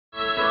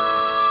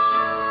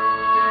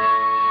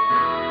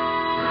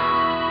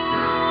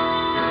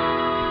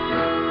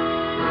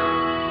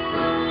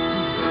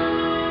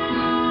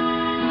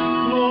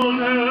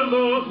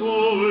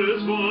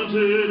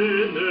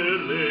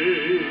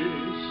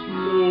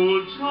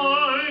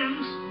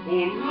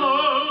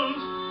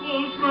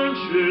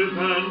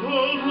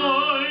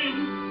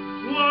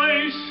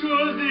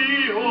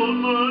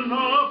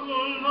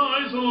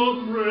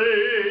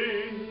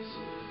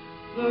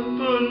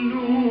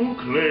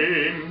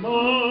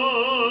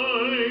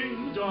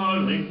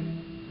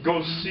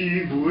Go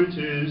see who it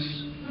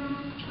is.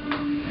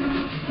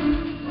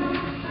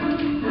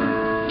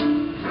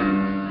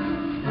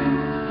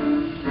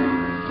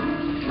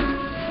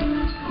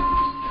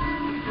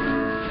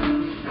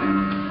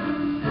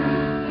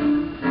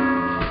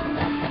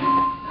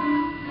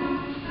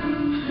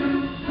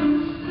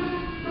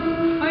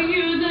 Are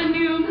you the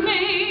new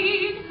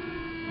maid?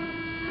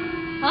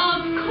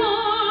 Of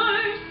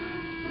course,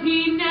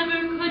 he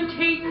never could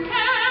take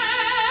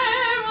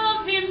care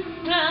of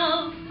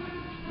himself.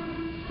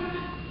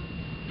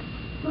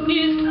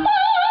 His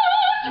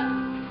foot,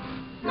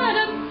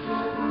 madam.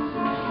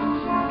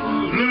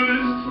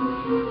 Lilith!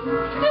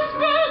 This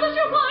girl is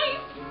your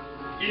wife.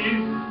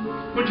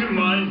 Eve, would you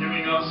mind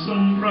giving us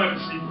some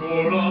privacy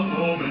for a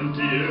moment,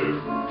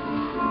 dear?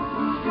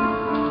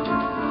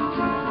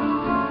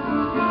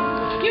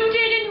 You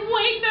didn't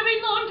wait very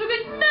long to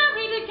get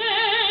married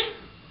again.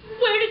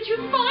 Where did you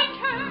find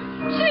her?